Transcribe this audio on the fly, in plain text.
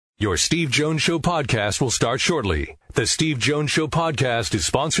Your Steve Jones Show podcast will start shortly. The Steve Jones Show podcast is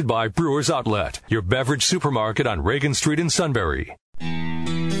sponsored by Brewers Outlet, your beverage supermarket on Reagan Street in Sunbury.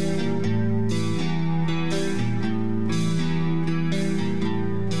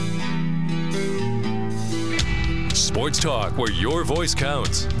 Sports talk where your voice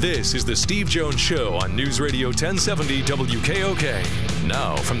counts. This is the Steve Jones Show on News Radio 1070 WKOK.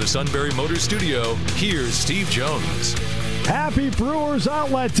 Now from the Sunbury Motors Studio, here's Steve Jones. Happy Brewers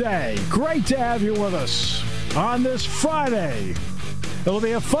Outlet Day. Great to have you with us on this Friday. It'll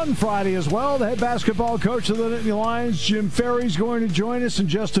be a fun Friday as well. The head basketball coach of the Nittany Lions, Jim Ferry, is going to join us in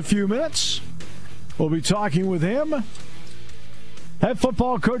just a few minutes. We'll be talking with him. Head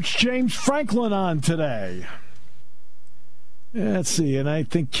football coach James Franklin on today. Let's see, and I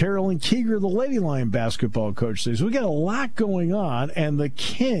think Carolyn Kieger, the Lady Lion basketball coach, says we got a lot going on, and the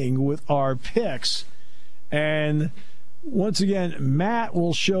king with our picks. And once again, Matt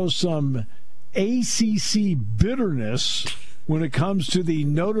will show some ACC bitterness when it comes to the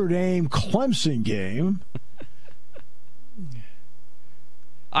Notre Dame-Clemson game.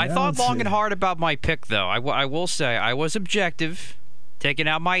 I thought long and hard about my pick, though. I will say I was objective, taking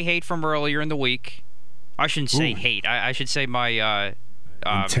out my hate from earlier in the week. I shouldn't say hate. I should say my...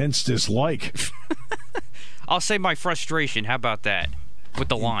 intense dislike. I'll say my frustration. How about that? With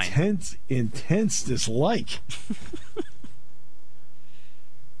the line. Intense dislike.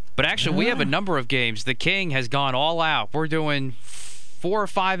 But actually, we have a number of games. The King has gone all out. We're doing 4 or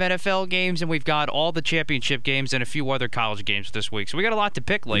 5 NFL games, and we've got all the championship games and a few other college games this week. So we got a lot to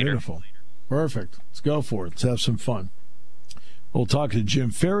pick later. Beautiful. Perfect. Let's go for it. Let's have some fun. We'll talk to Jim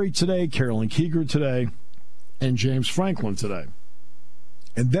Ferry today, Carolyn Kieger today, and James Franklin today.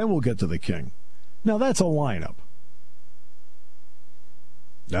 And then we'll get to the King. Now, that's a lineup.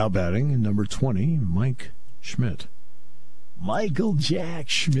 Now batting in number 20, Mike Schmidt. Michael Jack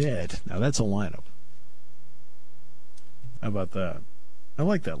Schmidt. Now, that's a lineup. How about that? I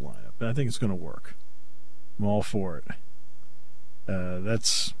like that lineup. I think it's going to work. I'm all for it.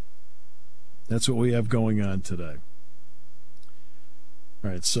 That's what we have going on today. All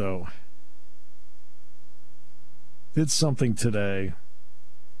right, so did something today.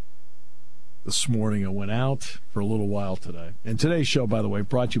 This morning I went out for a little while today. And today's show, by the way,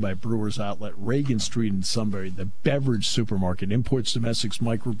 brought to you by Brewers Outlet, Reagan Street in Sunbury, the beverage supermarket, imports, domestics,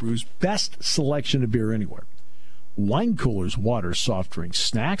 microbrews, best selection of beer anywhere. Wine coolers, water, soft drinks,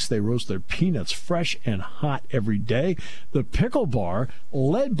 snacks. They roast their peanuts fresh and hot every day. The pickle bar,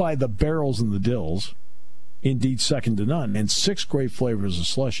 led by the barrels and the dills, indeed second to none, and 6 great flavors of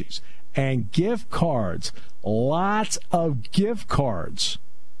slushies. And gift cards, lots of gift cards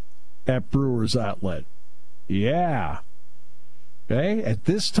at Brewers Outlet. Yeah. Okay? At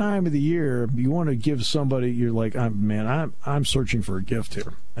this time of the year, you want to give somebody, you're like, I'm searching for a gift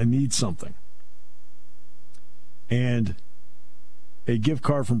here. I need something. And a gift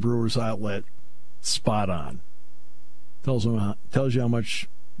card from Brewers Outlet, spot on. Tells you how much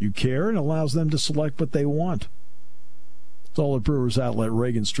you care and allows them to select what they want. It's all at Brewers Outlet,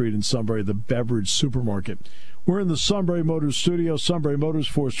 Reagan Street in Sunbury, the beverage supermarket. We're in the Sunbury Motors studio, Sunbury Motors,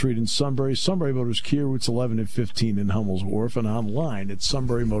 4th Street in Sunbury, Sunbury Motors Kia, routes 11 and 15 in Hummel's Wharf, and online at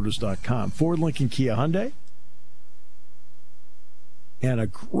sunburymotors.com. Ford, Lincoln, Kia, Hyundai, and a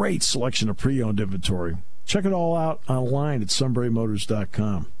great selection of pre-owned inventory. Check it all out online at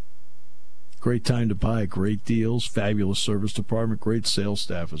sunburymotors.com. Great time to buy, great deals, fabulous service department, great sales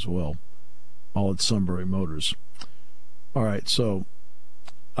staff as well. All at Sunbury Motors. All right, so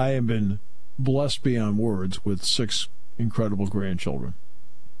I have been blessed beyond words with 6 incredible grandchildren.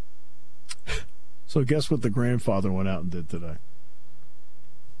 So guess what the grandfather went out and did today?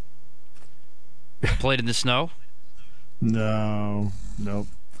 Played in the snow? Nope.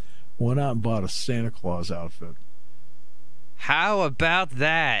 Went out and bought a Santa Claus outfit. How about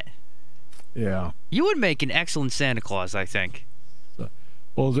that? Yeah. You would make an excellent Santa Claus, I think.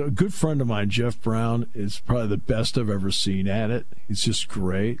 Well, a good friend of mine, Jeff Brown, is probably the best I've ever seen at it. He's just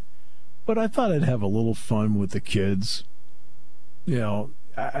great. But I thought I'd have a little fun with the kids. You know,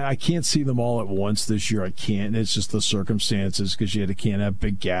 I can't see them all at once this year. I can't. It's just the circumstances because you can't have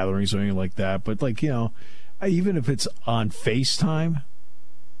big gatherings or anything like that. But, like, you know, even if it's on FaceTime,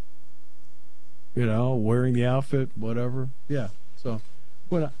 you know, wearing the outfit, whatever. Yeah. So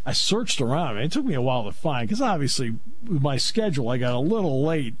when I searched around, it took me a while to find because obviously with my schedule, I got a little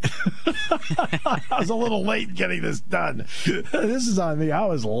late. I was a little late in getting this done. This is on me. I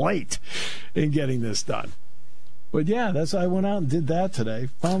was late in getting this done. But yeah, I went out and did that today.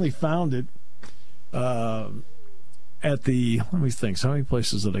 Finally found it at the, let me think, so how many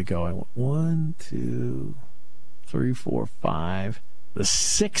places did I go? I went 1, 2, 3, 4, 5. The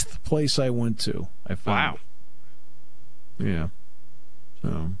 6th place I went to, I found. Wow. Yeah.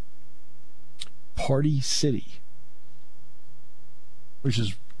 So, Party City, which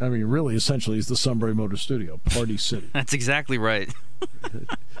is, I mean, really, essentially, is the Sunbury Motor Studio. Party City. That's exactly right.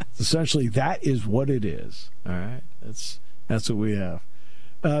 Essentially, that is what it is. All right, that's what we have.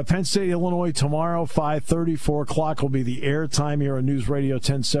 Penn State, Illinois tomorrow, 5:30, 4 o'clock will be the air time here on News Radio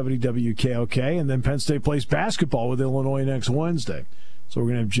 1070 WKOK, and then Penn State plays basketball with Illinois next Wednesday. So we're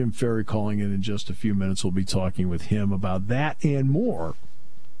going to have Jim Ferry calling in just a few minutes. We'll be talking with him about that and more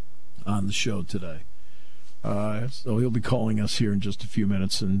on the show today. So he'll be calling us here in just a few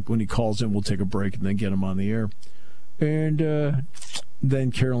minutes, and when he calls in, we'll take a break and then get him on the air. And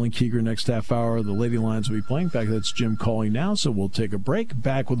then Carolyn Kieger next half hour. The Lady Lions will be playing. In fact, that's Jim calling now, so we'll take a break.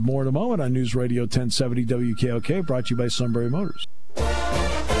 Back with more in a moment on News Radio 1070 WKOK, brought to you by Sunbury Motors. All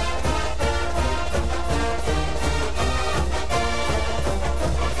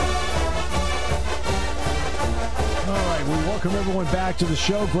right, we welcome everyone back to the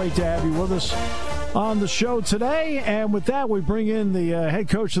show. Great to have you with us on the show today. And with that, we bring in the head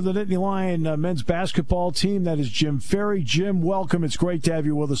coach of the Nittany Lion men's basketball team. That is Jim Ferry. Jim, welcome. It's great to have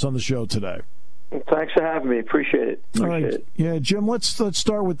you with us on the show today. Thanks for having me. Appreciate it. All right. Yeah, Jim, let's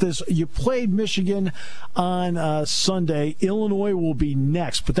start with this. You played Michigan on Sunday. Illinois will be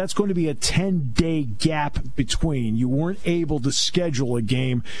next, but that's going to be a 10-day gap between. You weren't able to schedule a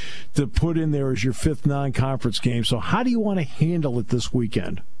game to put in there as your 5th non-conference game. So how do you want to handle it this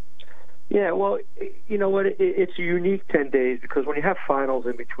weekend? Yeah, well, you know what? It's a unique 10 days because when you have finals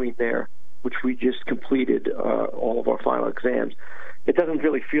in between there, which we just completed all of our final exams, it doesn't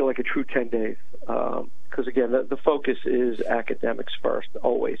really feel like a true 10 days because, again, the focus is academics first,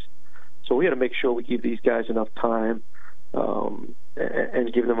 always. So we had to make sure we give these guys enough time and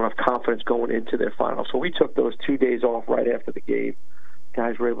give them enough confidence going into their finals. So we took those 2 days off right after the game.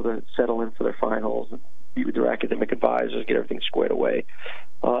 Guys were able to settle in for their finals and be with their academic advisors, get everything squared away.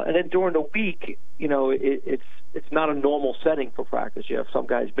 And then during the week, you know, it's not a normal setting for practice. You have some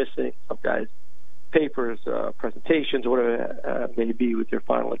guys missing, some guys papers, presentations, whatever it may be with their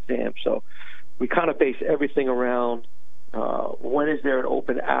final exam. So we kind of base everything around when is there an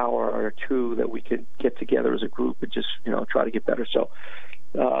open hour or two that we can get together as a group and just, you know, try to get better. So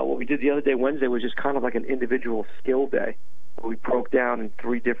what we did the other day, Wednesday, was just kind of like an individual skill day. We broke down in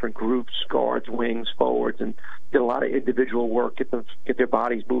 3 different groups: guards, wings, forwards, and did a lot of individual work, get their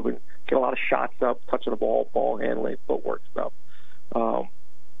bodies moving, get a lot of shots up, touching the ball handling, footwork stuff.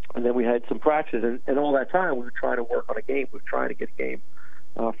 And then we had some practice, and all that time we were trying to work on a game. We were trying to get a game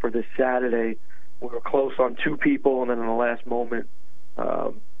for this Saturday. We were close on 2 people, and then in the last moment,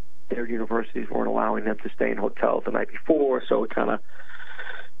 their universities weren't allowing them to stay in hotels the night before, so it kind of,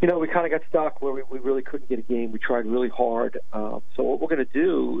 you know, we kind of got stuck where we really couldn't get a game. We tried really hard. So what we're going to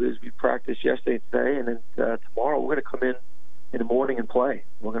do is we practiced yesterday and today, and then tomorrow we're going to come in the morning and play.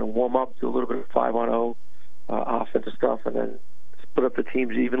 We're going to warm up, do a little bit of 5-on-0 offensive stuff, and then split up the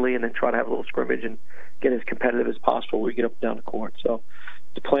teams evenly and then try to have a little scrimmage and get as competitive as possible when we get up and down the court. So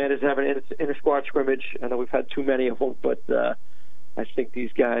the plan is to have an inter-squad scrimmage. I know we've had too many of them, but I think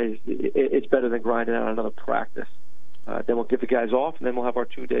these guys, it's better than grinding out another practice. Then we'll give the guys off, and then we'll have our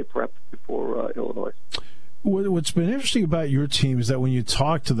 2-day prep before Illinois. What's been interesting about your team is that when you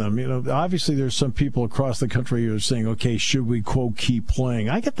talk to them, you know, obviously there's some people across the country who are saying, okay, should we, quote, keep playing?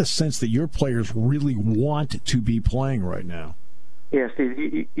 I get the sense that your players really want to be playing right now. Yeah,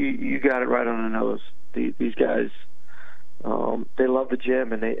 Steve, you got it right on the nose. These guys, they love the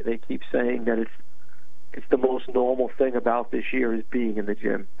gym, and they keep saying that it's the most normal thing about this year is being in the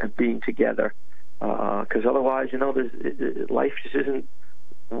gym and being together. Because otherwise, you know, life just isn't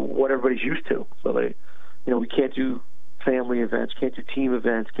what everybody's used to. So we can't do family events, can't do team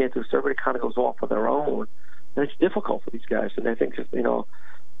events, can't do. So everybody kind of goes off on their own, and it's difficult for these guys. And I think, you know,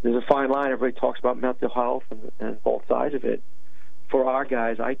 there's a fine line. Everybody talks about mental health and both sides of it. For our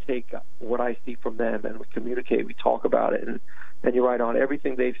guys, I take what I see from them and we communicate. We talk about it, and you're right on.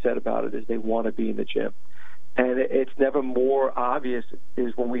 Everything they've said about it is they want to be in the gym. And it's never more obvious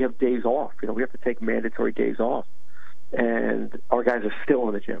is when we have days off. You know, we have to take mandatory days off. And our guys are still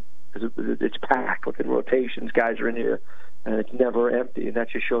in the gym. It's packed within rotations. Guys are in here, and it's never empty. And that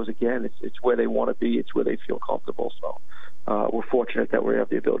just shows, again, it's where they want to be. It's where they feel comfortable. So we're fortunate that we have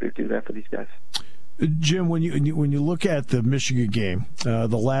the ability to do that for these guys. Jim, when you look at the Michigan game, the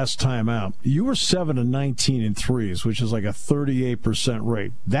last time out, you were 7-19 in threes, which is like a 38%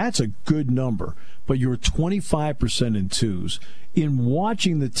 rate. That's a good number, but you were 25% in twos. In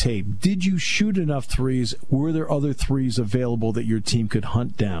watching the tape, did you shoot enough threes? Were there other threes available that your team could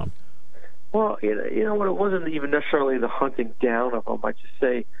hunt down? Well, you know what? It wasn't even necessarily the hunting down of them. I just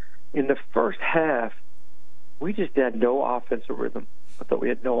say, in the first half, we just had no offensive rhythm. I thought we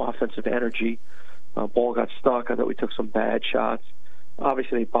had no offensive energy. Ball got stuck. I thought we took some bad shots.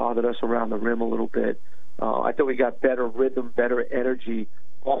 Obviously, they bothered us around the rim a little bit. I thought we got better rhythm, better energy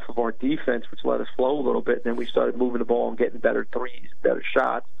off of our defense, which let us flow a little bit. And then we started moving the ball and getting better threes, better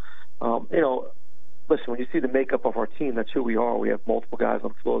shots. Listen, when you see the makeup of our team, that's who we are. We have multiple guys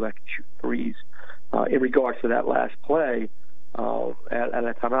on the floor that can shoot threes. In regards to that last play, at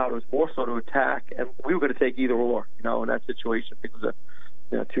that timeout, it was more so to attack, and we were going to take either or. In that situation, it was a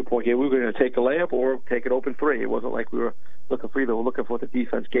 2-point game. We were going to take a layup or take an open three. It wasn't like we were looking for either. We were looking for what the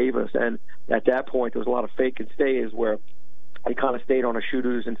defense gave us. And at that point, there was a lot of fake and stays where he kind of stayed on our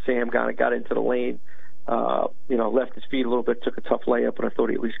shooters, and Sam got into the lane, left his feet a little bit, took a tough layup, but I thought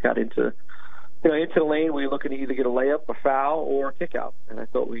he at least got into the lane. We were looking to either get a layup, a foul, or a kick out. And I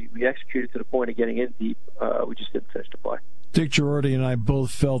thought we executed to the point of getting in deep. We just didn't finish the play. Dick Girardi and I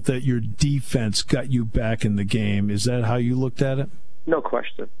both felt that your defense got you back in the game. Is that how you looked at it? No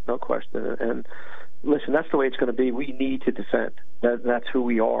question. And listen, that's the way it's going to be. We need to defend. That's who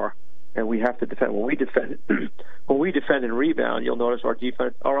we are, and we have to defend. When we defend and rebound, you'll notice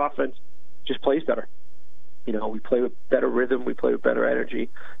our offense just plays better. We play with better rhythm, we play with better energy,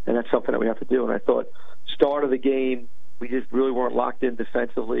 and that's something that we have to do. And I thought, start of the game, we just really weren't locked in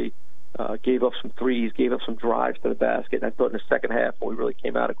defensively. Gave up some threes, gave up some drives to the basket. And I thought in the second half, when we really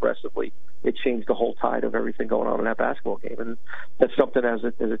came out aggressively, it changed the whole tide of everything going on in that basketball game. And that's something as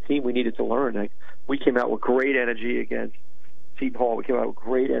a team we needed to learn. We came out with great energy against Seton Hall. We came out with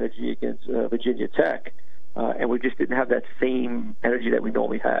great energy against Virginia Tech. And we just didn't have that same energy that we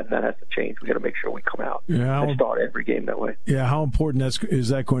normally had, and that has to change. We got to make sure we come out and start every game that way. Yeah, how important is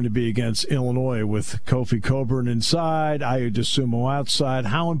that going to be against Illinois with Kofi Coburn inside, Ayo Dosunmu outside?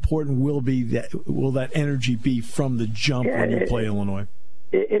 How important will that energy be from the jump when you play Illinois?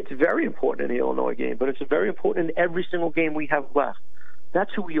 It's very important in the Illinois game, but it's very important in every single game we have left.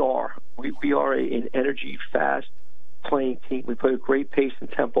 That's who we are. We are an energy, fast playing team. We play with great pace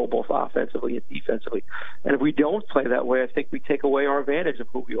and tempo, both offensively and defensively. And if we don't play that way, I think we take away our advantage of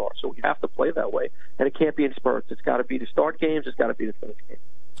who we are. So we have to play that way, and it can't be in spurts. It's got to be to start games. It's got to be to finish games.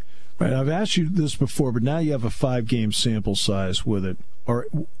 Right. I've asked you this before, but now you have a 5-game sample size with it.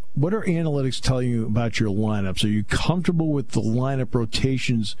 What are analytics telling you about your lineups? Are you comfortable with the lineup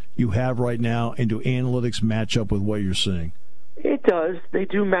rotations you have right now, and do analytics match up with what you're seeing? It does. They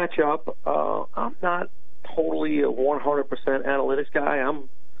do match up. I'm not totally a 100% analytics guy.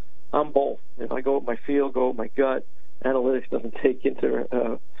 I'm both. If I go with my feel, go with my gut. Analytics doesn't take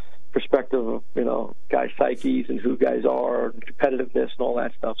into perspective of guys' psyches and who guys are, and competitiveness and all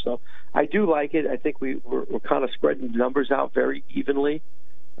that stuff. So I do like it. I think we're kind of spreading numbers out very evenly.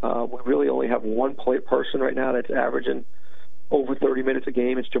 We really only have one person right now that's averaging over 30 minutes a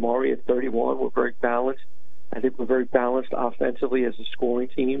game. It's Jamari at 31. We're very balanced. I think we're very balanced offensively as a scoring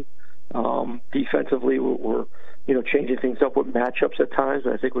team. Defensively, we're changing things up with matchups at times,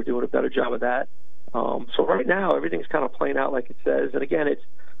 and I think we're doing a better job of that. So right now, everything's kind of playing out like it says. And again, it's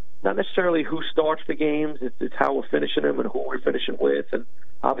not necessarily who starts the games; it's how we're finishing them and who we're finishing with, and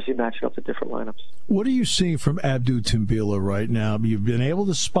obviously matching up to different lineups. What are you seeing from Abdou Timbila right now? You've been able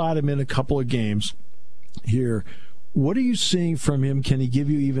to spot him in a couple of games here. What are you seeing from him? Can he give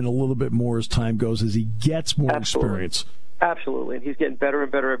you even a little bit more as time goes, as he gets more experience? Absolutely, and he's getting better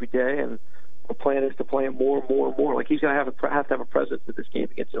and better every day, and the plan is to play him more and more and more. Like, he's going to have to have a presence in this game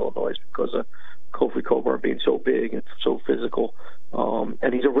against Illinois because of Kofi Coburn being so big and so physical.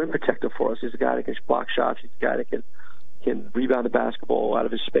 And he's a rim protector for us. He's a guy that can block shots. He's a guy that can rebound the basketball out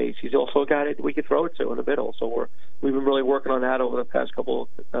of his space. He's also a guy that we can throw it to in the middle. So we've been really working on that over the past couple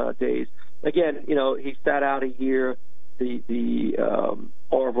of days. Again, he sat out a year.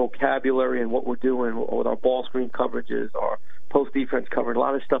 Our vocabulary and what we're doing with our ball screen coverages, our post defense coverage, a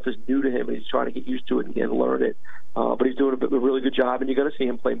lot of stuff is new to him. He's trying to get used to it and learn it. But he's doing a really good job, and you're going to see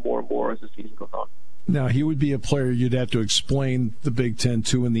him play more and more as the season goes on. Now, he would be a player you'd have to explain the Big Ten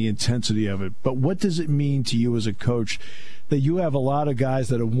to and the intensity of it. But what does it mean to you as a coach that you have a lot of guys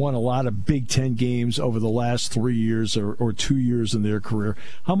that have won a lot of Big Ten games over the last 3 years or 2 years in their career?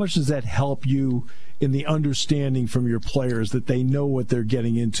 How much does that help you in the understanding from your players that they know what they're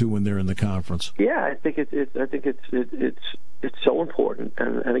getting into when they're in the conference? Yeah, I think it's so important,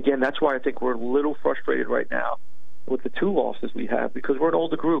 and again, that's why I think we're a little frustrated right now with the 2 losses we have, because we're an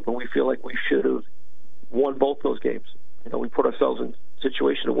older group and we feel like we should have won both those games. We put ourselves in a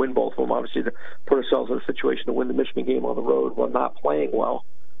situation to win both of them. Obviously, to put ourselves in a situation to win the Michigan game on the road while not playing well.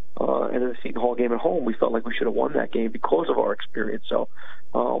 And in the Seton Hall game at home, we felt like we should have won that game because of our experience. So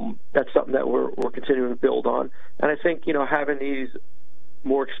that's something that we're continuing to build on. And I think, having these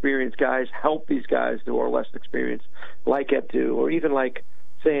more experienced guys help these guys who are less experienced, like Abdu, or even like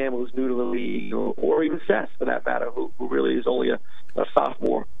Sam, who's new to the league, or even Seth, for that matter, who really is only a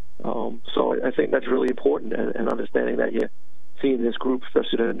sophomore. So I think that's really important, and understanding that you're seeing this group,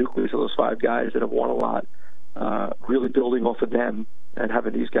 especially the nucleus of those 5 guys that have won a lot, really building off of them and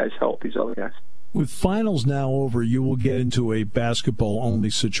having these guys help these other guys. With finals now over, you will get into a basketball-only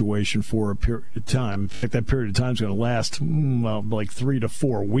situation for a period of time. In fact, that period of time is going to last like 3 to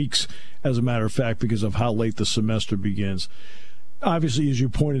 4 weeks, as a matter of fact, because of how late the semester begins. Obviously, as you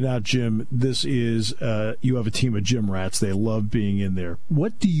pointed out, Jim, this is you have a team of gym rats. They love being in there.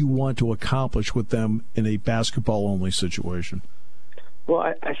 What do you want to accomplish with them in a basketball-only situation? Well,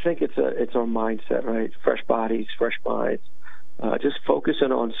 I think it's our mindset, right? Fresh bodies, fresh minds. Just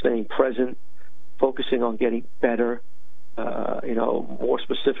focusing on staying present, focusing on getting better, more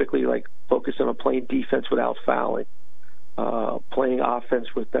specifically, like focusing on playing defense without fouling, playing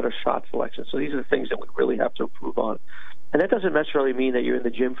offense with better shot selection. So these are the things that we really have to improve on. And that doesn't necessarily mean that you're in the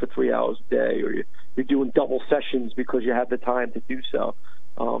gym for 3 hours a day, or you're doing double sessions because you have the time to do so.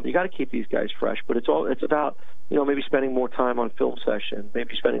 You got to keep these guys fresh, but it's about maybe spending more time on film session,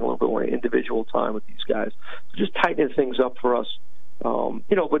 maybe spending a little bit more individual time with these guys, so just tightening things up for us.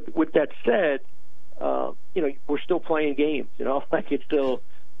 But with that said, we're still playing games. Like it's still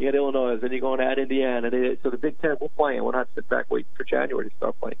you got Illinois, then you're going at Indiana. So the Big Ten, we're playing. We're not sitting back waiting for January to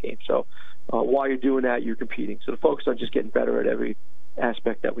start playing games. So while you're doing that, you're competing. So the focus on just getting better at every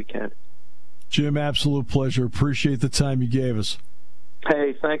aspect that we can. Jim, absolute pleasure. Appreciate the time you gave us.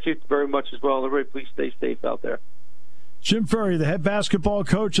 Hey, thank you very much as well. Everybody, please stay safe out there. Jim Ferry, the head basketball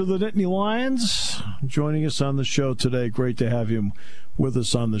coach of the Nittany Lions, joining us on the show today. Great to have him with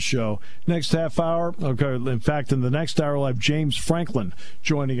us on the show. Next half hour, in fact, in the next hour, we'll have James Franklin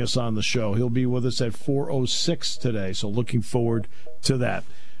joining us on the show. He'll be with us at 4:06 today, so looking forward to that.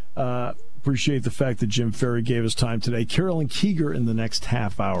 Appreciate the fact that Jim Ferry gave us time today. Carolyn Kieger in the next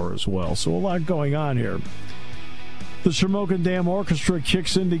half hour as well. So a lot going on here. The Shamokin Dam Orchestra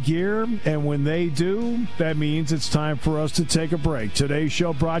kicks into gear, and when they do, that means it's time for us to take a break. Today's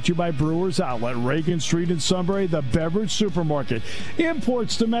show brought to you by Brewers Outlet, Reagan Street in Sunbury, the beverage supermarket.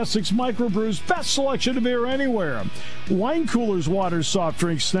 Imports, domestics, microbrews, best selection of beer anywhere. Wine coolers, waters, soft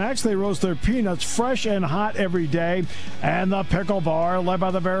drinks, snacks. They roast their peanuts fresh and hot every day. And the pickle bar, led by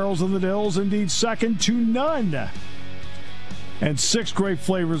the barrels and the dills, indeed second to none. And 6 great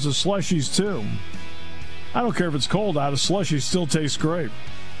flavors of slushies, too. I don't care if it's cold out, a slushie still tastes great.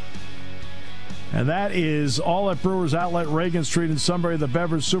 And that is all at Brewers Outlet, Reagan Street in Sunbury, the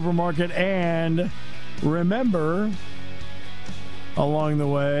beverage supermarket. And remember, along the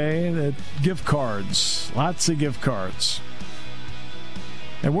way, that gift cards, lots of gift cards.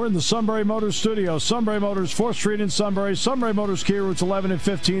 And we're in the Sunbury Motors studio. Sunbury Motors, 4th Street in Sunbury. Sunbury Motors, Kia routes 11 and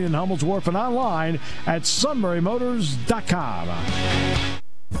 15 in Hummel's Wharf, and online at sunburymotors.com.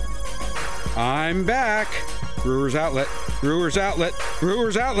 I'm back. Brewers Outlet, Brewers Outlet,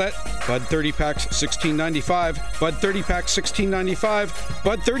 Brewers Outlet. Bud 30 packs, $16.95. Bud 30 packs, $16.95.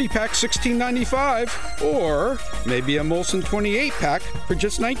 Bud 30 packs, $16.95. Or maybe a Molson 28 pack for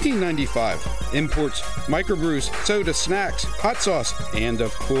just $19.95. Imports, microbrews, soda, snacks, hot sauce, and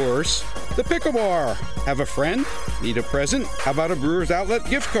of course, the pickle bar. Have a friend? Need a present? How about a Brewers Outlet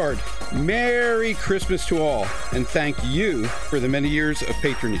gift card? Merry Christmas to all, and thank you for the many years of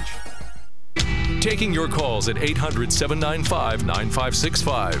patronage. Taking your calls at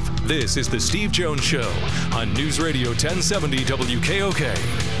 800-795-9565. This is the Steve Jones Show on News Radio 1070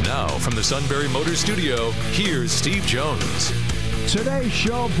 WKOK. Now from the Sunbury Motors Studio, here's Steve Jones. Today's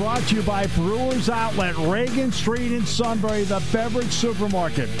show brought to you by Brewers Outlet, Reagan Street in Sunbury, the beverage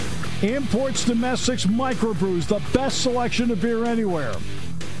supermarket. Imports, domestics, microbrews, the best selection of beer anywhere.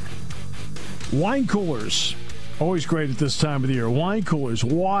 Wine coolers. Always great at this time of the year. Wine coolers,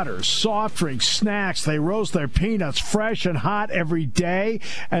 water, soft drinks, snacks. They roast their peanuts fresh and hot every day.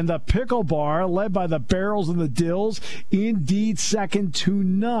 And the pickle bar, led by the barrels and the dills, indeed second to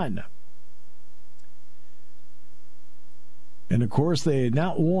none. And, of course, they had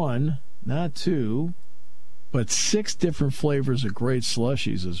not one, not two, but 6 different flavors of great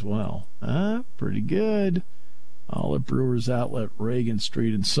slushies as well. Pretty good. All at Brewers Outlet, Reagan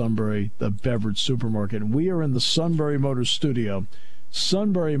Street in Sunbury, the beverage supermarket. And we are in the Sunbury Motors studio.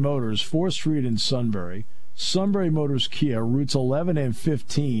 Sunbury Motors, 4th Street in Sunbury. Sunbury Motors Kia, routes 11 and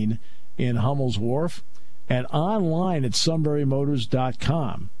 15 in Hummel's Wharf. And online at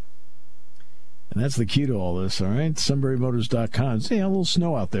sunburymotors.com. And that's the key to all this, all right? SunburyMotors.com. See, a little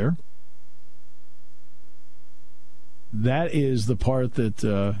snow out there. That is the part that,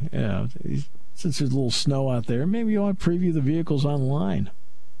 since there's a little snow out there, maybe you want to preview the vehicles online.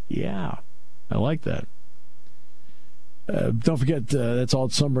 Yeah, I like that. Don't forget, that's all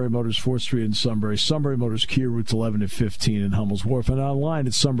at Sunbury Motors, 4th Street in Sunbury. Sunbury Motors, Kia routes 11 and 15 in Hummel's Wharf. And online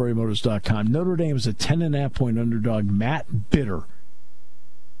at SunburyMotors.com. Notre Dame is a 10.5-point underdog. Matt Bitter.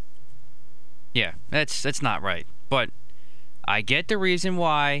 Yeah, that's not right. But I get the reason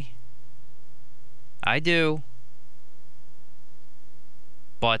why. I do.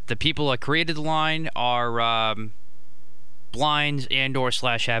 But the people that created the line are blinds and/or /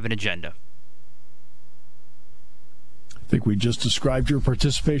 have an agenda. I think we just described your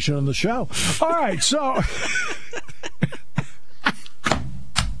participation on the show. All right, so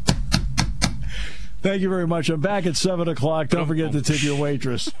thank you very much. I'm back at 7 o'clock. Don't forget to tip your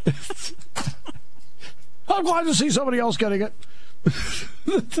waitress. I'm glad to see somebody else getting it.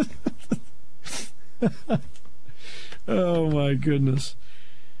 Oh, my goodness.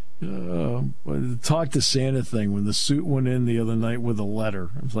 The talk to Santa thing, when the suit went in the other night with a letter,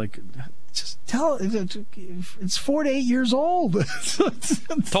 I was like, just tell it's 4 to 8 years old.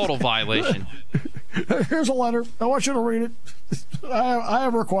 Total violation. Here's a letter. I want you to read it. I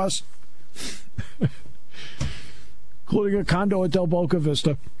have requests, including a condo at Del Boca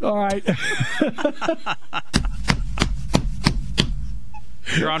Vista. All right.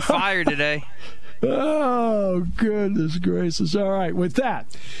 You're on fire today. Oh, goodness gracious. All right, with that,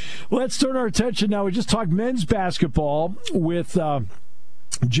 let's turn our attention now. We just talked men's basketball with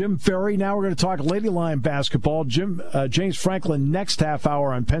Jim Ferry. Now we're going to talk Lady Lion basketball. James Franklin next half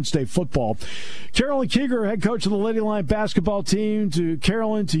hour on Penn State football. Carolyn Kieger, head coach of the Lady Lion basketball team. To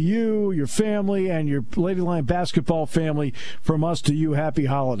Carolyn, to you, your family, and your Lady Lion basketball family, from us to you, happy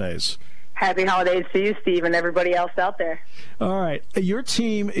holidays. Happy holidays to you, Steve, and everybody else out there. All right. Your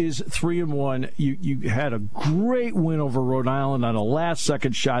team is 3-1. You had a great win over Rhode Island on a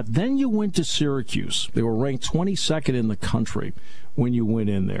last-second shot. Then you went to Syracuse. They were ranked 22nd in the country when you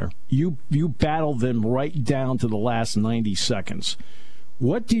went in there. You battled them right down to the last 90 seconds.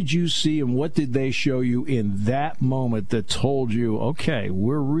 What did you see and what did they show you in that moment that told you, okay,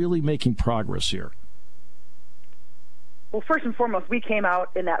 we're really making progress here? Well, first and foremost, we came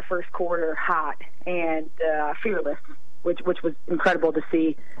out in that first quarter hot and fearless, which was incredible to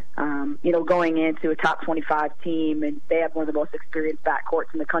see. Going into a top 25 team, and they have one of the most experienced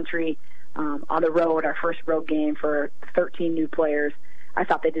backcourts in the country. On the road, our first road game for 13 new players. I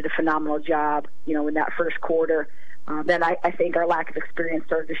thought they did a phenomenal job, in that first quarter. Then I think our lack of experience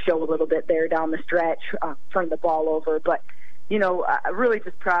started to show a little bit there down the stretch, turning the ball over. But, I'm really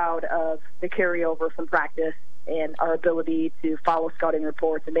just proud of the carryover from practice and our ability to follow scouting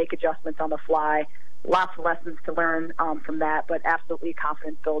reports and make adjustments on the fly. Lots of lessons to learn from that, but absolutely a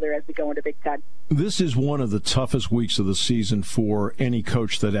confidence builder as we go into Big Ten. This is one of the toughest weeks of the season for any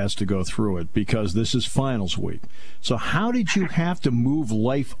coach that has to go through it, because this is finals week. So how did you have to move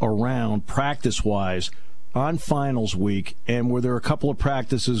life around practice-wise on finals week? And were there a couple of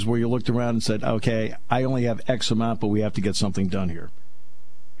practices where you looked around and said, okay, I only have X amount, but we have to get something done here?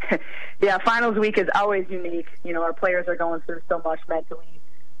 Yeah, finals week is always unique. Our players are going through so much mentally.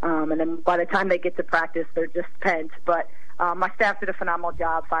 And then by the time they get to practice, they're just spent. But my staff did a phenomenal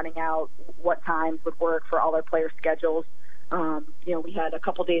job finding out what times would work for all our players' schedules. We had a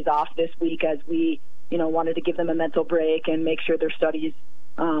couple days off this week as we, wanted to give them a mental break and make sure their studies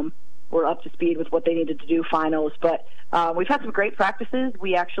were up to speed with what they needed to do finals. But we've had some great practices.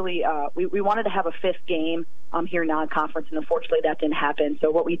 We actually we wanted to have a fifth game here non-conference, and unfortunately that didn't happen.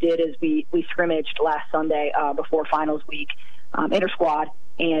 So what we did is we scrimmaged last Sunday before finals week, inter-squad,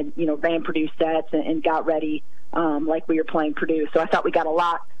 and ran Purdue sets and got ready like we were playing Purdue. So I thought we got a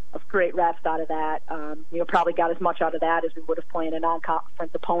lot of great reps out of that. Probably got as much out of that as we would have playing a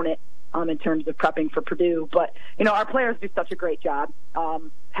non-conference opponent in terms of prepping for Purdue. But our players do such a great job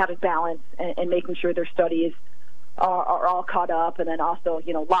having balance and making sure their studies are all caught up, and then also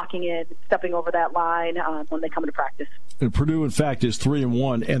locking in, stepping over that line when they come into practice. And Purdue, in fact, is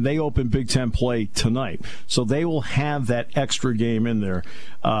 3-1, and they open Big Ten play tonight, so they will have that extra game in there.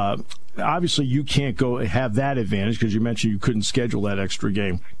 Obviously, you can't go have that advantage because you mentioned you couldn't schedule that extra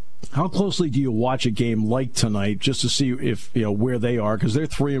game. How closely do you watch a game like tonight just to see if where they are? Because they're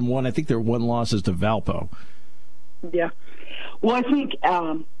 3-1. I think their one loss is to Valpo. Yeah. Well, I think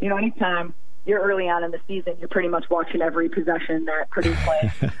anytime you're early on in the season, you're pretty much watching every possession that Purdue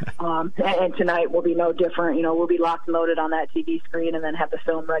plays. And tonight will be no different. We'll be locked and loaded on that TV screen and then have the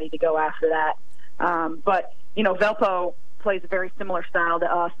film ready to go after that. But Valpo plays a very similar style to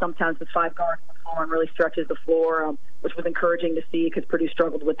us, sometimes with 5 guards on the floor and really stretches the floor, which was encouraging to see because Purdue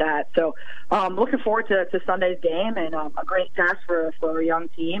struggled with that. So looking forward to Sunday's game, and a great test for our young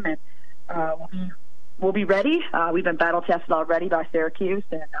team. And we'll be ready. We've been battle tested already by Syracuse,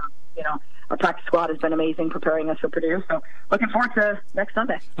 and, our practice squad has been amazing preparing us for Purdue. So looking forward to next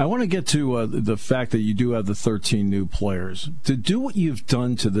Sunday. I want to get to the fact that you do have the 13 new players. To do what you've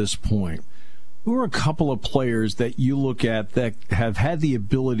done to this point, who are a couple of players that you look at that have had the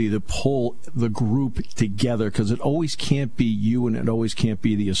ability to pull the group together? Because it always can't be you and it always can't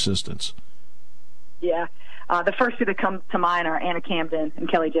be the assistants. Yeah. The first two that come to mind are Anna Camden and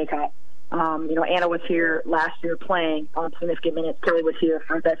Kelly Jaycott. Anna was here last year playing on significant minutes. Kelly was here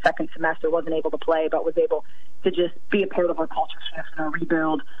for that second semester, wasn't able to play, but was able to just be a part of our culture shift and our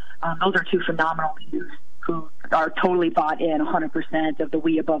rebuild. Those are two phenomenal leaders who are totally bought in 100% of the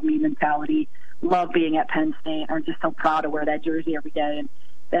we above me mentality, love being at Penn State, are just so proud to wear that jersey every day. And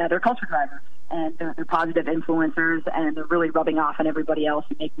they're culture drivers, and they're positive influencers, and they're really rubbing off on everybody else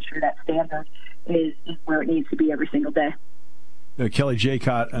and making sure that standard is where it needs to be every single day. Kelly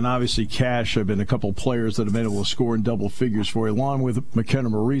Jaycott and obviously Cash have been a couple of players that have been able to score in double figures for you, along with McKenna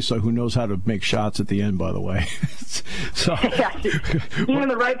Marisa, who knows how to make shots at the end, by the way. So, being in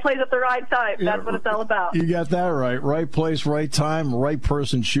the right place at the right time. That's what it's all about. You got that right. Right place, right time, right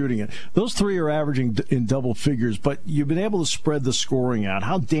person shooting it. Those three are averaging in double figures, but you've been able to spread the scoring out.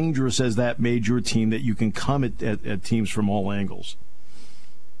 How dangerous has that made your team that you can come at teams from all angles?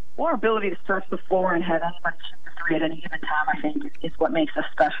 Well, our ability to stretch the floor and have anybody shoot the three at any given time, I think, is what makes us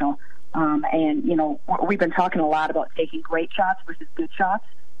special. We've been talking a lot about taking great shots versus good shots.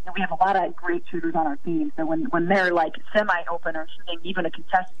 And we have a lot of great shooters on our team. So when they're like semi-open or shooting even a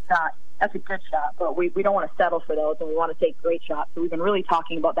contested shot, that's a good shot. But we don't want to settle for those, and we want to take great shots. So we've been really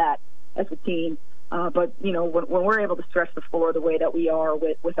talking about that as a team. But when we're able to stretch the floor the way that we are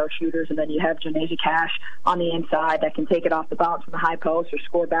with our shooters, and then you have Janasia Cash on the inside that can take it off the bounce from the high post or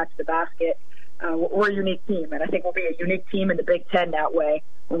score back to the basket, we're a unique team. And I think we'll be a unique team in the Big Ten that way,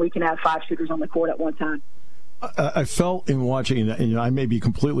 when we can have 5 shooters on the court at one time. I felt in watching, and I may be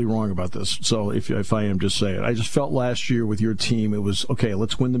completely wrong about this, so if I am, just say it. I just felt last year with your team, it was, okay,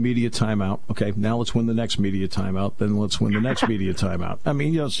 let's win the media timeout. Okay, now let's win the next media timeout. Then let's win the next media timeout.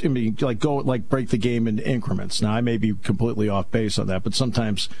 Break the game into increments. Now, I may be completely off base on that, but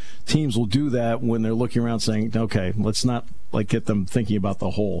sometimes teams will do that when they're looking around saying, okay, let's not get them thinking about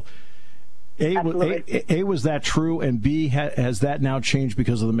the whole. A, was that true? And B, has that now changed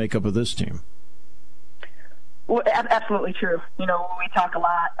because of the makeup of this team? Well, absolutely true. We talk a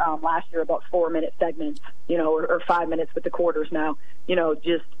lot last year about 4-minute segments, or 5 minutes with the quarters now.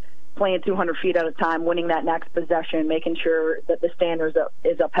 Just playing 200 feet at a time, winning that next possession, making sure that the standard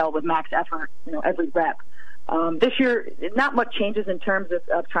is upheld with max effort, every rep. This year, not much changes in terms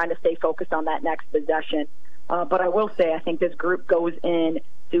of trying to stay focused on that next possession. But I will say I think this group goes in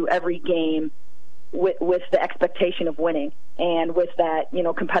to every game with the expectation of winning and with that,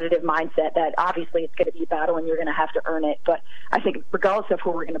 competitive mindset that obviously it's going to be a battle and you're going to have to earn it. But I think regardless of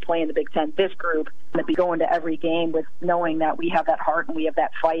who we're going to play in the Big Ten, this group is going to be going to every game with knowing that we have that heart and we have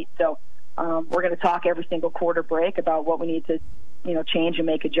that fight. So we're going to talk every single quarter break about what we need to, change and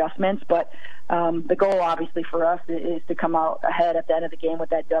make adjustments. But the goal obviously for us is to come out ahead at the end of the game with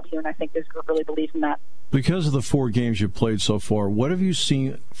that W, and I think this group really believes in that. Because of the 4 games you've played so far, what have you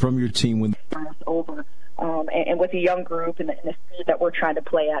seen from your team when it's over? And with a young group and the speed that we're trying to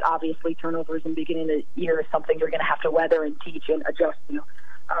play at, obviously turnovers in the beginning of the year is something you're going to have to weather and teach and adjust to.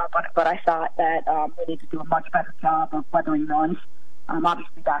 But I thought that we need to do a much better job of weathering runs.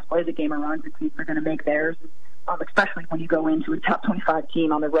 Obviously, basketball is a game of runs, and teams are going to make theirs, especially when you go into a top 25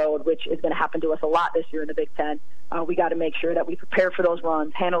 team on the road, which is going to happen to us a lot this year in the Big Ten. We got to make sure that we prepare for those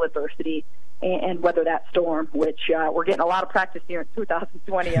runs, handle adversity, and weather that storm, which we're getting a lot of practice here in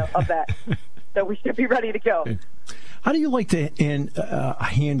 2020 of that. So we should be ready to go. How do you like to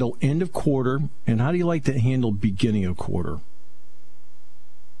handle end of quarter, and how do you like to handle beginning of quarter?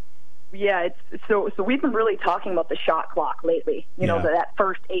 Yeah, so we've been really talking about the shot clock lately. That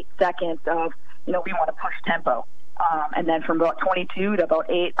first 8 seconds of, we want to push tempo. And then from about 22 to about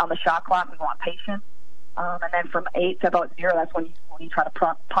 8 on the shot clock, we want patience. And then from 8 to about 0, that's when you try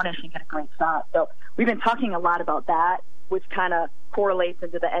to punish and get a great shot. So we've been talking a lot about that, which kind of correlates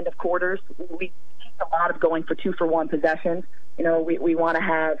into the end of quarters. We teach a lot of going for 2-for-1 possessions. We want to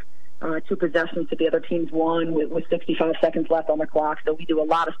have 2 possessions to the other team's 1 with 65 seconds left on the clock. So we do a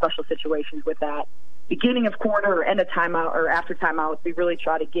lot of special situations with that. Beginning of quarter or end of timeout or after timeouts, we really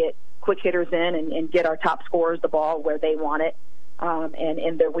try to get quick hitters in and get our top scorers the ball where they want it and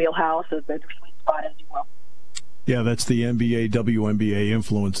in their wheelhouse, as their sweet spot, as you will. Yeah, that's the NBA, WNBA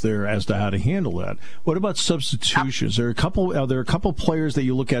influence there as to how to handle that. What about substitutions? Are there a couple players that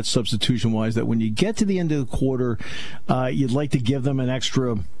you look at substitution-wise that when you get to the end of the quarter, you'd like to give them an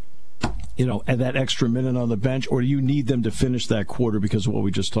extra, that extra minute on the bench, or do you need them to finish that quarter because of what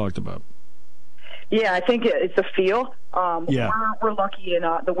we just talked about? Yeah, I think it's a feel. Yeah. We're lucky in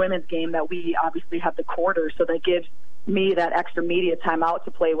the women's game that we obviously have the quarter, so that gives me that extra media time out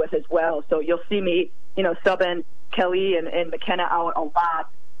to play with as well. So you'll see me, subbing Kelly and McKenna out a lot,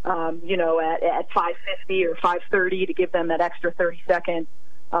 at 5:50 or 5:30 to give them that extra 30 seconds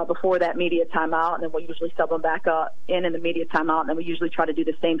before that media timeout, and then we'll usually sub them back up in the media timeout, and then we usually try to do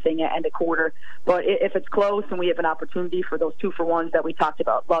the same thing at end of quarter. But if it's close and we have an opportunity for those 2-for-1s that we talked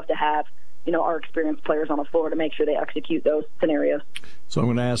about, love to have our experienced players on the floor to make sure they execute those scenarios. So I'm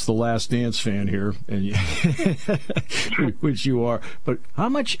going to ask the Last Dance fan here, and which you are, but how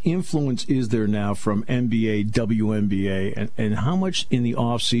much influence is there now from NBA, WNBA, and how much in the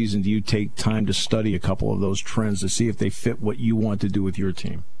off season do you take time to study a couple of those trends to see if they fit what you want to do with your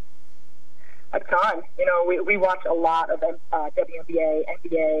team? A ton. We watch a lot of WNBA,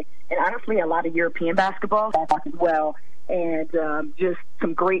 NBA, and honestly a lot of European basketball as well. And just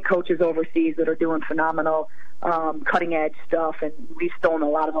some great coaches overseas that are doing phenomenal cutting-edge stuff, and we've stolen a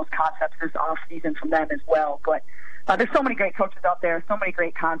lot of those concepts this off-season from them as well. But there's so many great coaches out there, so many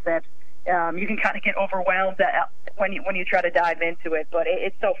great concepts. You can kind of get overwhelmed when you try to dive into it, but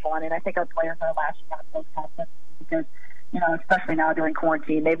it's so fun, and I think our players are latching on to those concepts because, especially now during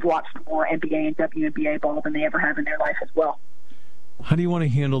quarantine, they've watched more NBA and WNBA ball than they ever have in their life as well. How do you want to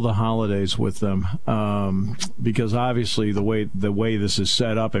handle the holidays with them? Because obviously the way this is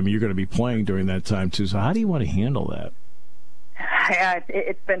set up, you're going to be playing during that time too. So how do you want to handle that? Yeah,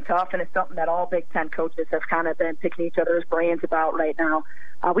 it's been tough, and it's something that all Big Ten coaches have kind of been picking each other's brains about right now.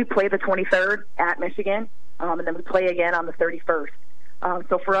 We play the 23rd at Michigan, and then we play again on the 31st.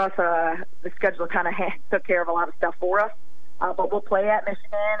 So for us, the schedule kind of took care of a lot of stuff for us. But we'll play at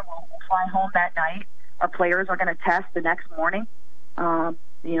Michigan. We'll fly home that night. Our players are going to test the next morning. On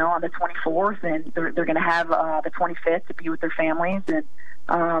the 24th, and they're going to have the 25th to be with their families, and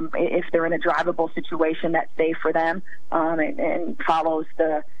if they're in a drivable situation that's safe for them and follows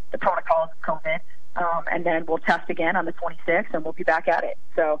the protocols of COVID, and then we'll test again on the 26th, and we'll be back at it.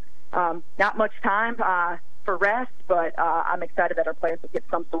 So not much time for rest, but I'm excited that our players will get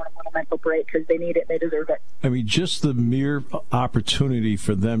some sort of little mental break because they need it and they deserve it. Just the mere opportunity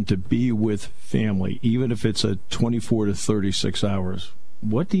for them to be with family, even if it's a 24 to 36 hours,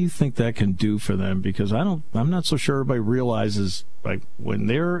 what do you think that can do for them? Because I'm not so sure everybody realizes, like, when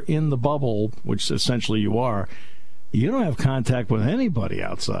they're in the bubble, which essentially you are, you don't have contact with anybody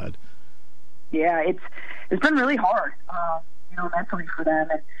outside. Yeah, it's been really hard, mentally for them,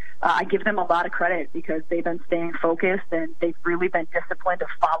 and I give them a lot of credit because they've been staying focused and they've really been disciplined to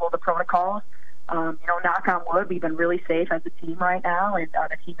follow the protocols. Knock on wood, we've been really safe as a team right now, and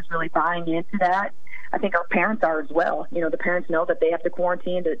the team is really buying into that. I think our parents are as well. The parents know that they have to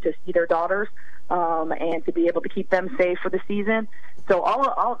quarantine to see their daughters and to be able to keep them safe for the season. So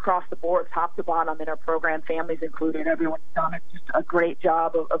all across the board, top to bottom in our program, families included, everyone's done just a great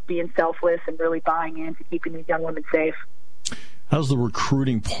job of being selfless and really buying into keeping these young women safe. How's the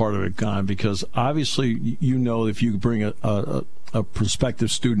recruiting part of it gone? Because obviously, if you bring a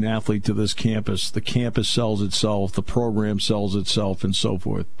prospective student athlete to this campus, the campus sells itself, the program sells itself, and so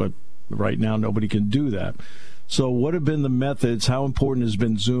forth. But right now, nobody can do that. So what have been the methods? How important has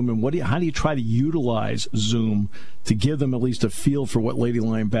been Zoom? And how do you try to utilize Zoom to give them at least a feel for what Lady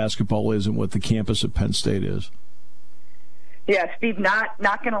Lion basketball is and what the campus at Penn State is? Yeah, Steve, not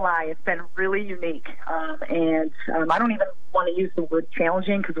going to lie, it's been really unique. And I don't even want to use the word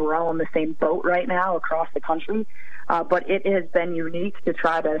challenging because we're all in the same boat right now across the country. But it has been unique to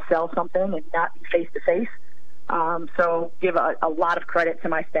try to sell something and not be face-to-face. So give a lot of credit to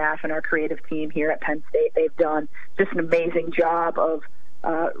my staff and our creative team here at Penn State. They've done just an amazing job of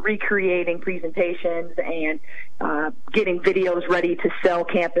recreating presentations and getting videos ready to sell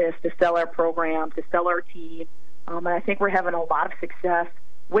campus, to sell our program, to sell our team. And I think we're having a lot of success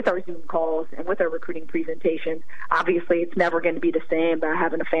with our Zoom calls and with our recruiting presentations. Obviously, it's never going to be the same by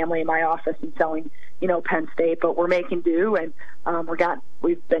having a family in my office and selling, Penn State, but we're making do, and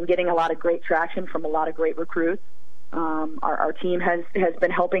we've been getting a lot of great traction from a lot of great recruits. Our team has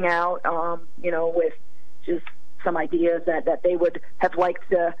been helping out, with just some ideas that they would have liked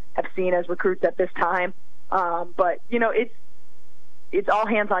to have seen as recruits at this time. But it's all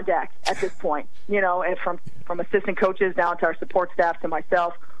hands on deck at this point, and from assistant coaches down to our support staff to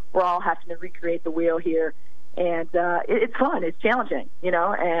myself, we're all having to recreate the wheel here And it's fun. It's challenging,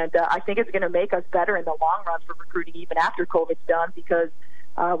 and I think it's going to make us better in the long run for recruiting even after COVID's done, because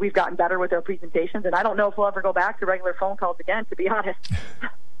we've gotten better with our presentations. And I don't know if we'll ever go back to regular phone calls again, to be honest.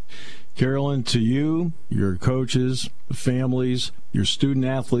 Carolyn, to you, your coaches, the families, your student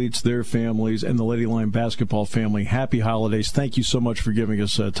athletes, their families, and the Lady Lion basketball family, happy holidays. Thank you so much for giving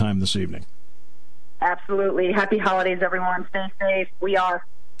us time this evening. Absolutely. Happy holidays, everyone. Stay safe. We are.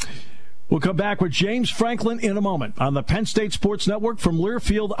 We'll come back with James Franklin in a moment on the Penn State Sports Network from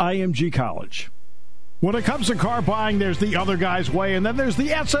Learfield IMG College. When it comes to car buying, there's the other guy's way, and then there's the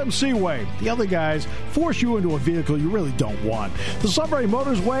SMC way. The other guys force you into a vehicle you really don't want. The Sunbury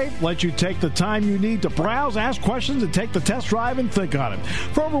Motors way lets you take the time you need to browse, ask questions, and take the test drive and think on it.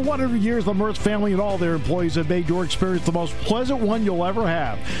 For over 100 years, the Mertz family and all their employees have made your experience the most pleasant one you'll ever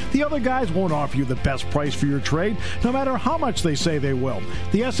have. The other guys won't offer you the best price for your trade, no matter how much they say they will.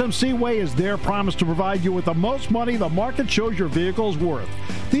 The SMC way is their promise to provide you with the most money the market shows your vehicle is worth.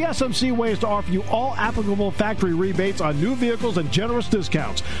 The SMC way is to offer you all applicable factory rebates on new vehicles and generous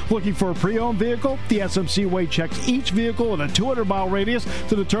discounts. Looking for a pre-owned vehicle? The SMC way checks each vehicle in a 200-mile radius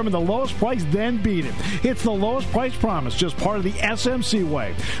to determine the lowest price, then beat it. It's the lowest price promise, just part of the SMC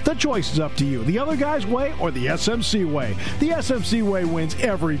way. The choice is up to you. The other guy's way or the SMC way. The SMC way wins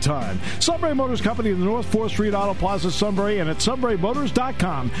every time. Sunbury Motors Company in the North 4th Street Auto Plaza, Sunbury, and at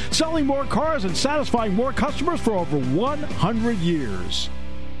sunburymotors.com. Selling more cars and satisfying more customers for over 100 years.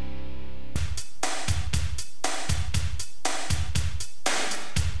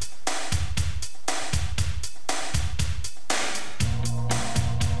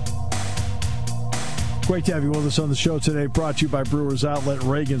 Great to have you with us on the show today. Brought to you by Brewers Outlet,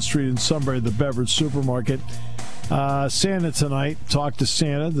 Reagan Street in Sunbury, the beverage supermarket. Santa tonight. Talked to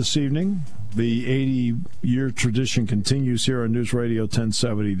Santa this evening. The 80-year tradition continues here on News Radio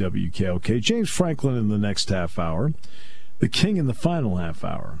 1070 WKOK. James Franklin in the next half hour. The King in the final half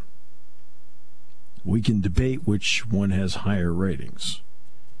hour. We can debate which one has higher ratings.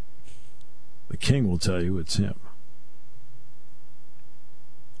 The King will tell you it's him.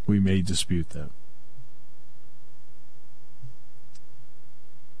 We may dispute that.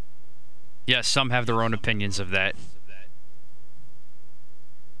 Yes, some have their own opinions of that.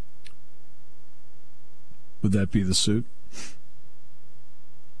 Would that be the suit?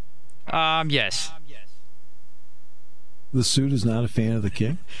 Yes. The suit is not a fan of the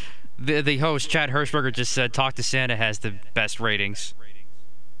King? The host, Chad Hirschberger, just said Talk to Santa has the best ratings.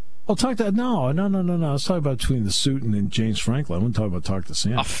 Oh, no. I was talking about between the suit and James Franklin. I wasn't talking about Talk to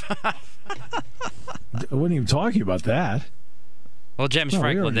Santa. I wasn't even talking about that. Well, James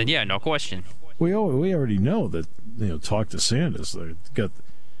Franklin, then yeah, no question. We already know that Talk to Santa's got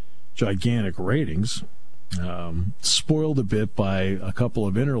gigantic ratings. Spoiled a bit by a couple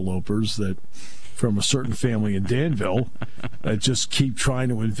of interlopers that from a certain family in Danville that just keep trying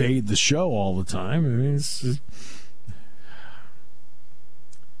to invade the show all the time. I mean, it's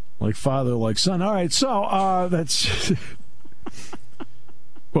like father, like son. All right, so that's.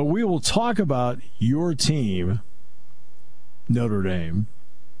 But we will talk about your team, Notre Dame,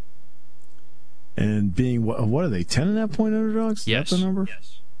 and being what are they, 10.5-point underdogs? Yes. Is that the number?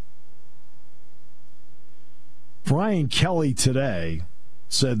 Yes. Brian Kelly today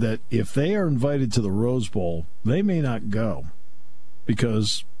said that if they are invited to the Rose Bowl, they may not go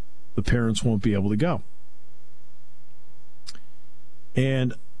because the parents won't be able to go.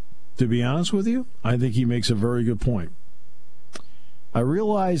 And to be honest with you, I think he makes a very good point. I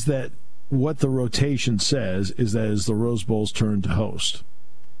realize that what the rotation says is that it's the Rose Bowl's turn to host.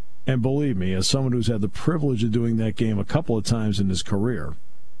 And believe me, as someone who's had the privilege of doing that game a couple of times in his career,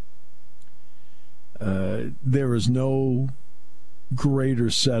 there is no greater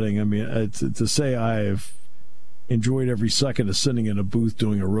setting. I mean, to say I've enjoyed every second of sitting in a booth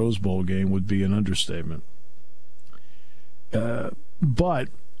doing a Rose Bowl game would be an understatement. But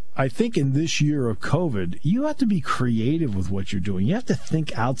I think in this year of COVID, you have to be creative with what you're doing. You have to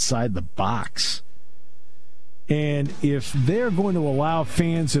think outside the box. And if they're going to allow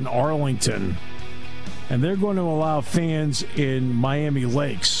fans in Arlington and they're going to allow fans in Miami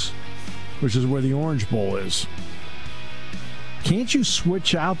Lakes, which is where the Orange Bowl is, can't you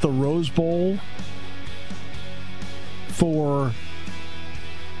switch out the Rose Bowl for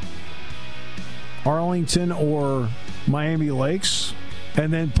Arlington or Miami Lakes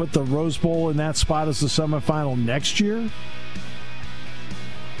and then put the Rose Bowl in that spot as the semifinal next year?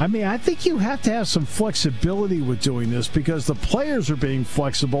 I mean, I think you have to have some flexibility with doing this because the players are being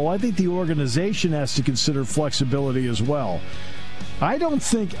flexible. I think the organization has to consider flexibility as well. I don't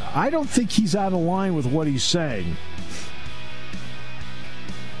think he's out of line with what he's saying.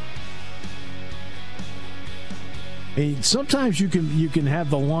 sometimes you can have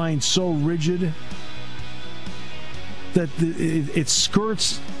the line so rigid that it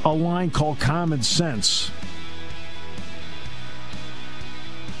skirts a line called common sense.